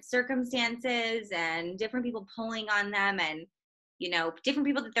different circumstances and different people pulling on them, and, different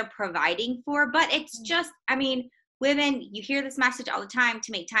people that they're providing for. But it's just, I mean, women, you hear this message all the time,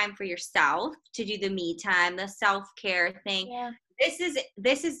 to make time for yourself, to do the me time, the self-care thing. Yeah.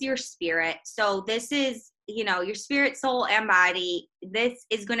 This is your spirit. So this is, your spirit, soul, and body. This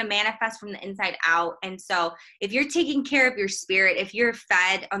is going to manifest from the inside out. And so if you're taking care of your spirit, if you're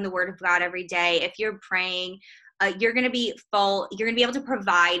fed on the word of God every day, if you're praying, you're going to be full. You're going to be able to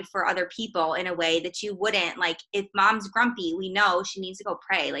provide for other people in a way that you wouldn't. Like, if mom's grumpy, we know she needs to go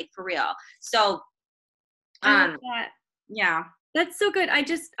pray, like, for real. So, I love that. Yeah, that's so good. I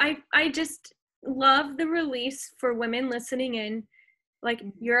just love the release for women listening in. Like,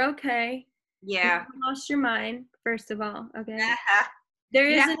 you're okay. Yeah. You lost your mind, first of all. Okay. Uh-huh. There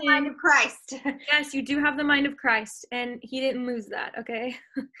is the mind of Christ. Yes, you do have the mind of Christ, and he didn't lose that. Okay.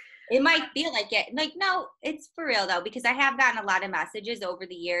 It might feel like it. Like, no, it's for real though, because I have gotten a lot of messages over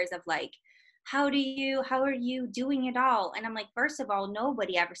the years of like, how are you doing it all? And I'm like, first of all,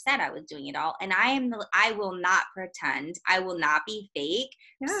 nobody ever said I was doing it all. And I will not pretend. I will not be fake.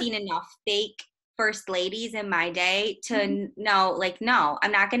 Yeah. I've seen enough fake first ladies in my day to know, like, no,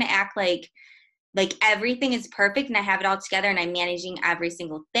 I'm not going to act like everything is perfect and I have it all together and I'm managing every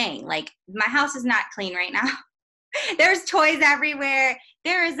single thing. Like, my house is not clean right now. There's toys everywhere.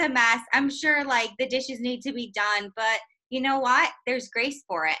 There is a mess. I'm sure like the dishes need to be done, but you know what? There's grace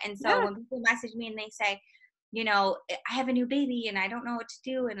for it. And so when people message me and they say, I have a new baby and I don't know what to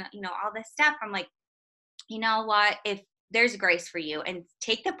do, and all this stuff, I'm like, you know what? If there's grace for you, and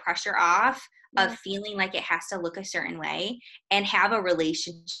take the pressure off of feeling like it has to look a certain way, and have a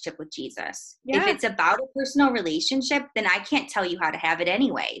relationship with Jesus. If it's about a personal relationship, then I can't tell you how to have it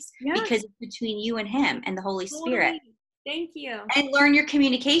anyways, because it's between you and him and the Holy Spirit. Thank you. And learn your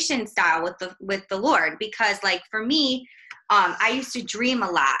communication style with the Lord, because like for me, I used to dream a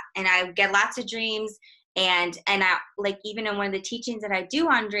lot, and I get lots of dreams, and I, like, even in one of the teachings that I do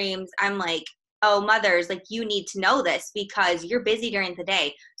on dreams, I'm like, oh, mothers, like, you need to know this because you're busy during the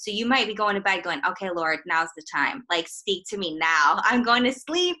day. So you might be going to bed going, okay, Lord, now's the time. Like, speak to me now. I'm going to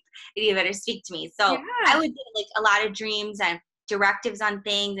sleep. You better speak to me. So I would get like a lot of dreams and directives on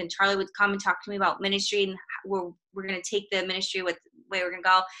things, and Charlie would come and talk to me about ministry, and we're going to take the ministry with the way we're going to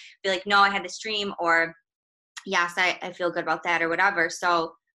go. Be like, no, I had this dream, or yes, I feel good about that, or whatever.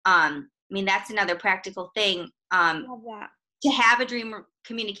 So, I mean, that's another practical thing. Love that. To have a dream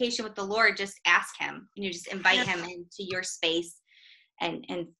communication with the Lord, just ask him. Just invite him into your space, and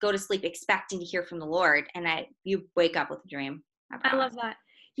go to sleep expecting to hear from the Lord. And you wake up with a dream. I love that.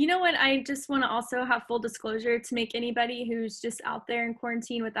 You know what? I just want to also have full disclosure to make anybody who's just out there in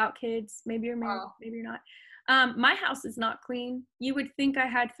quarantine without kids. Maybe you're married, maybe you're not. My house is not clean. You would think I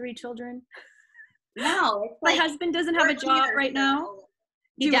had 3 children. No, it's My like husband doesn't have a job right now.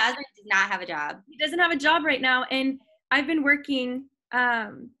 He does not have a job. He doesn't have a job right now, and I've been working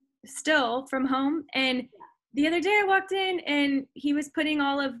still from home. And the other day I walked in and he was putting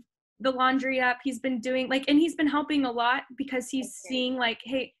all of the laundry up. He's been doing and he's been helping a lot because he's seeing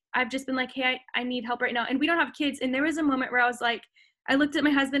hey, I've just been hey, I need help right now. And we don't have kids. And there was a moment where I was like, I looked at my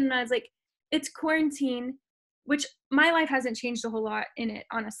husband and I was like, it's quarantine, which my life hasn't changed a whole lot in it,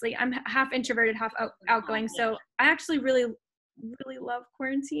 honestly. I'm half introverted, half outgoing. So I actually really, really love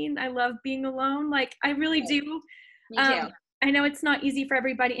quarantine. I love being alone. I really do. Me too. I know it's not easy for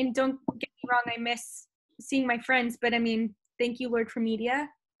everybody, and don't get me wrong, I miss seeing my friends, but I mean, thank you, Lord, for media.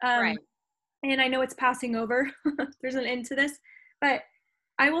 Right. And I know it's passing over. There's an end to this, but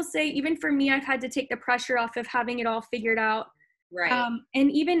I will say, even for me, I've had to take the pressure off of having it all figured out. Right.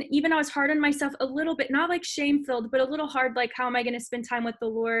 And even I was hard on myself a little bit, not shame-filled, but a little hard, how am I going to spend time with the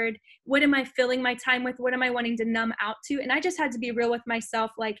Lord? What am I filling my time with? What am I wanting to numb out to? And I just had to be real with myself.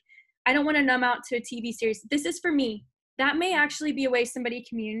 I don't want to numb out to a TV series. This is for me. That may actually be a way somebody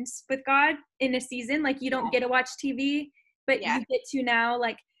communes with God in a season. You don't get to watch TV, but you get to now.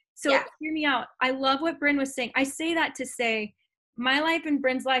 So hear me out. I love what Bryn was saying. I say that to say my life and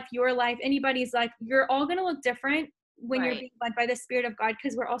Bryn's life, your life, anybody's life, you're all going to look different when you're being led by the Spirit of God,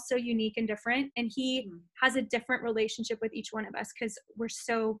 because we're all so unique and different. And he has a different relationship with each one of us because we're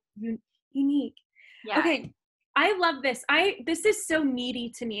so unique. Yeah. Okay. I love this. This is so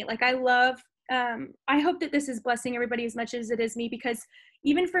meaty to me. I love, I hope that this is blessing everybody as much as it is me, because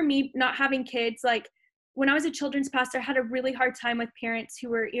even for me, not having kids, when I was a children's pastor, I had a really hard time with parents who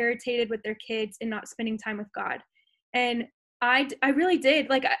were irritated with their kids and not spending time with God. And I really did,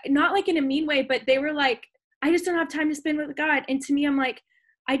 not in a mean way, but they were I just don't have time to spend with God. And to me, I'm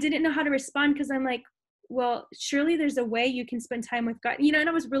I didn't know how to respond, because I'm well, surely there's a way you can spend time with God. And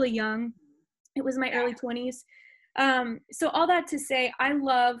I was really young. It was my early 20s. So all that to say, I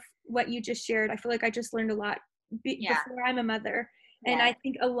love what you just shared. I feel I just learned a lot before I'm a mother. And I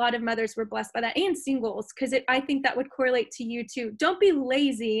think a lot of mothers were blessed by that, and singles, because I think that would correlate to you too. Don't be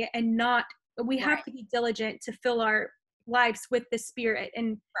lazy and we have to be diligent to fill our lives with the Spirit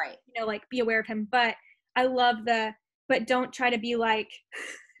and, be aware of him. But I love but don't try to be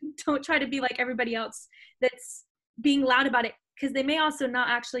don't try to be like everybody else that's being loud about it, because they may also not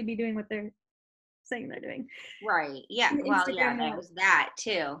actually be doing what they're saying they're doing. Right. Yeah. Well, there's that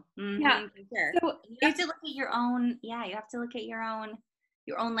too. Mm-hmm, yeah. Sure. So you have to look at your own, you have to look at your own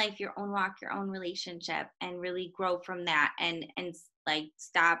life, your own walk, your own relationship, and really grow from that and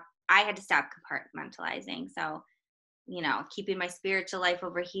stop. I had to stop compartmentalizing. So, keeping my spiritual life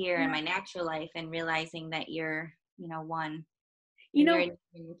over here and my natural life, and realizing that you're, one. You're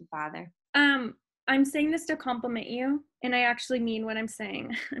with the Father. I'm saying this to compliment you, and I actually mean what I'm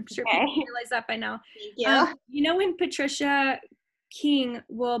saying. I'm sure people realize that by now. Thank you. When Patricia King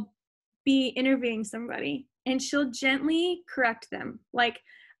will be interviewing somebody, and she'll gently correct them,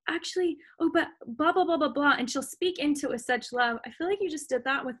 actually, but blah, blah, blah, blah, blah, and she'll speak into it with such love. I feel you just did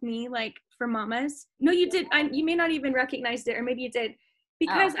that with me, for mamas. No, you did. You may not even recognize it, or maybe you did,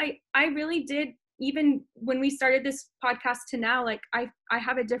 because I really did. Even when we started this podcast to now, I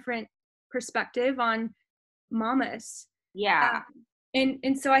have a different perspective on mamas. Yeah.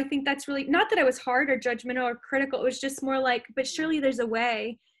 And so I think that's really, not that I was hard or judgmental or critical. It was just more but surely there's a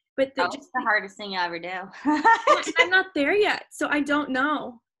way. But just the hardest thing you'll ever do. I'm not there yet, so I don't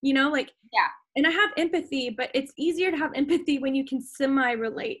know. Yeah. And I have empathy, but it's easier to have empathy when you can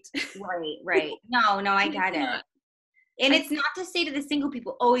semi-relate. Right. No, I got it. And it's not to say to the single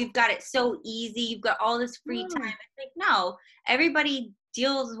people, oh, you've got it so easy, you've got all this free time. It's no, everybody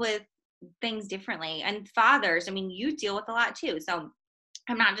deals with things differently. And fathers, you deal with a lot too. So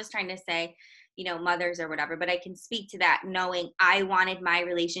I'm not just trying to say, mothers or whatever, but I can speak to that, knowing I wanted my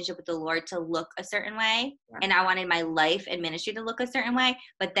relationship with the Lord to look a certain way, and I wanted my life and ministry to look a certain way.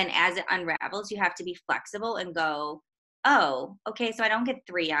 But then as it unravels, you have to be flexible and go, oh, okay, so I don't get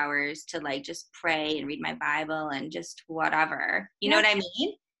 3 hours to just pray and read my Bible and just whatever. You know what I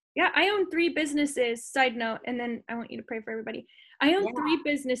mean? Yeah, I own 3 businesses, side note, and then I want you to pray for everybody. I own 3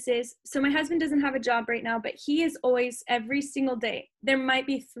 businesses. So my husband doesn't have a job right now, but he is always, every single day. There might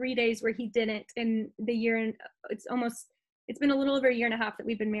be 3 days where he didn't in the year, and it's been a little over a year and a half that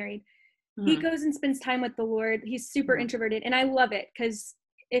we've been married. Mm-hmm. He goes and spends time with the Lord. He's super introverted, and I love it, because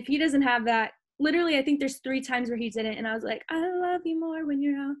if he doesn't have that, literally, I think there's 3 times where he didn't, and I was like, I love you more when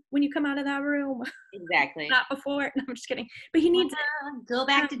you come out of that room. Exactly. Not before. No, I'm just kidding. But he needs go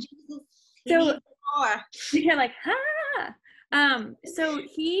back to Jesus. So you're so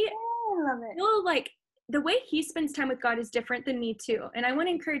he'll the way he spends time with God is different than me too. And I want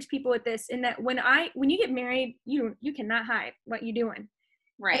to encourage people with this, in that when you get married, you cannot hide what you're doing.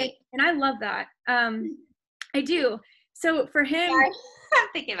 Right. And I love that. I do. So for him, I'm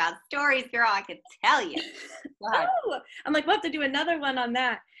thinking about stories, girl. I could tell you. Oh, I'm like, we'll have to do another one on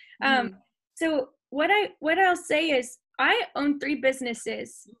that. So what I'll say is, I own 3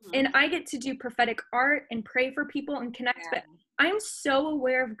 businesses, and I get to do prophetic art and pray for people and connect. But I'm so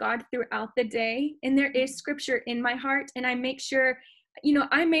aware of God throughout the day, and there is scripture in my heart, and I make sure,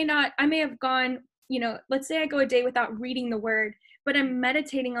 I may have gone, let's say I go a day without reading the word, but I'm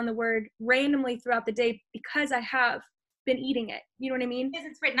meditating on the word randomly throughout the day because I have been eating it. You know what I mean? Because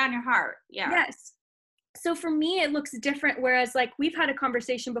it's written on your heart. Yeah. Yes. So for me, it looks different. Whereas like we've had a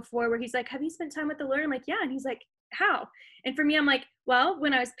conversation before where he's like, have you spent time with the Lord? I'm like, yeah. And he's like, how? And for me, I'm like, well,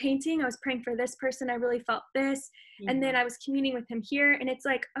 when I was painting, I was praying for this person. I really felt this. And then I was communing with him here. And it's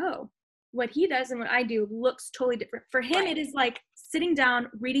like, oh, what he does and what I do looks totally different. For him, It is like sitting down,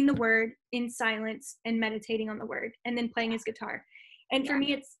 reading the word in silence and meditating on the word, and then playing his guitar. And for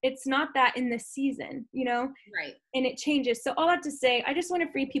me, it's not that in this season, Right. And it changes. So all I have to say, I just want to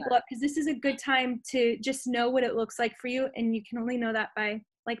free people up, because this is a good time to just know what it looks like for you. And you can only know that by,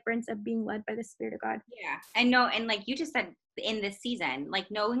 like Brent said, being led by the Spirit of God. Yeah. I know. And like you just said, in this season, like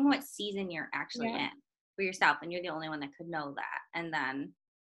knowing what season you're actually in for yourself, and you're the only one that could know that. And then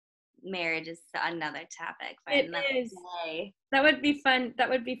marriage is another topic for another day. That would be fun. That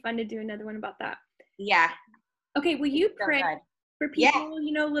would be fun to do another one about that. Yeah. Okay. Will you pray for people,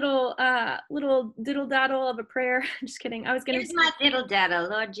 little diddle daddle of a prayer? Just kidding. I was going to say, my diddle daddle,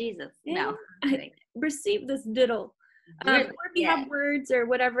 Lord Jesus. No. Receive this diddle. Or if you have words or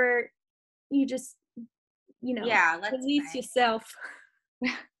whatever, you just, release yourself.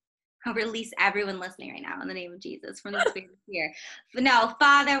 I'll release everyone listening right now in the name of Jesus from the Spirit here. But no,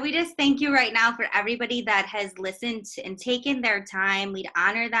 Father, we just thank you right now for everybody that has listened and taken their time. We'd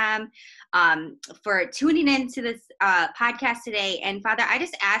honor them for tuning into this podcast today. And Father, I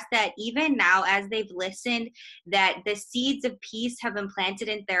just ask that even now as they've listened, that the seeds of peace have been planted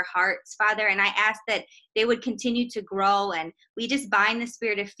in their hearts, Father. And I ask that they would continue to grow. And we just bind the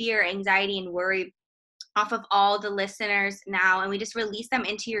spirit of fear, anxiety, and worry off of all the listeners now, and we just release them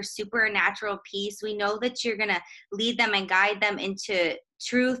into your supernatural peace. We know that you're going to lead them and guide them into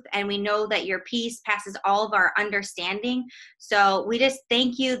truth, and we know that your peace passes all of our understanding. So we just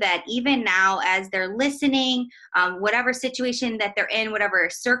thank you that even now as they're listening, whatever situation that they're in, whatever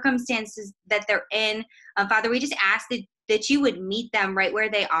circumstances that they're in, Father, we just ask that you would meet them right where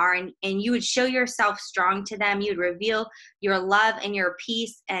they are, and you would show yourself strong to them. You'd reveal your love and your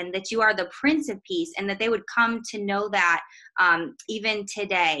peace, and that you are the Prince of Peace, and that they would come to know that even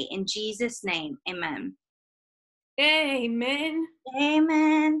today. In Jesus' name, amen. Amen.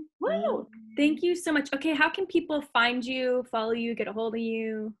 Amen. Woo! Thank you so much. Okay, how can people find you, follow you, get a hold of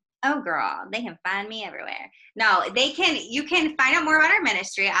you? Oh, girl, they can find me everywhere. No, you can find out more about our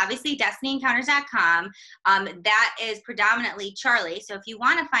ministry, obviously, DestinyEncounters.com. That is predominantly Charlie. So if you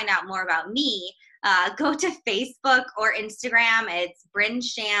want to find out more about me, go to Facebook or Instagram. It's Bryn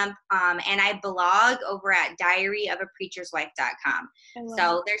Champ, and I blog over at diaryofapreacherswife.com.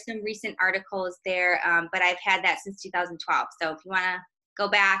 So there's some recent articles there, but I've had that since 2012. So if you want to go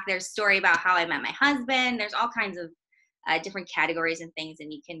back, there's a story about how I met my husband. There's all kinds of different categories and things,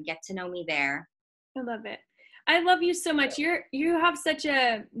 and you can get to know me there. I love it. I love you so much. You have such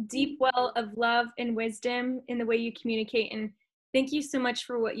a deep well of love and wisdom in the way you communicate, and thank you so much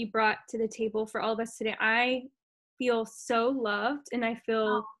for what you brought to the table for all of us today. I feel so loved, and I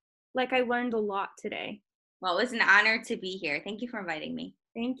feel like I learned a lot today. Well, it was an honor to be here. Thank you for inviting me.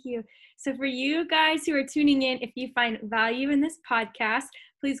 Thank you. So for you guys who are tuning in, if you find value in this podcast,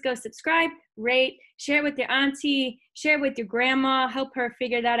 please go subscribe, rate, share it with your auntie, share it with your grandma, help her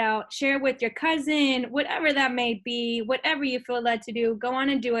figure that out, share it with your cousin, whatever that may be, whatever you feel led to do, go on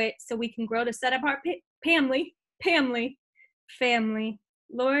and do it so we can grow to set up our family.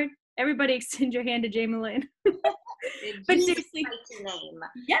 Lord, everybody extend your hand to Jamie Lynn. But seriously,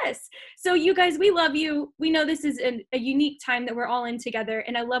 yes. So you guys, we love you. We know this is a unique time that we're all in together.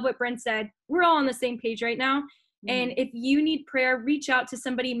 And I love what Brent said. We're all on the same page right now. And if you need prayer, reach out to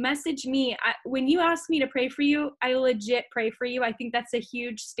somebody, message me. When you ask me to pray for you, I legit pray for you. I think that's a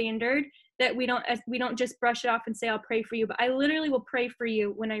huge standard that we don't just brush it off and say, I'll pray for you. But I literally will pray for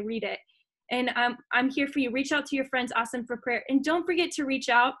you when I read it. And I'm here for you. Reach out to your friends, ask them for prayer. And don't forget to reach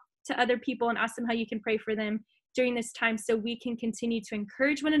out to other people and ask them how you can pray for them during this time, so we can continue to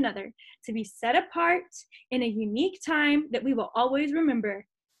encourage one another to be set apart in a unique time that we will always remember.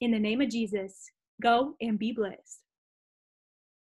 In the name of Jesus, go and be blessed.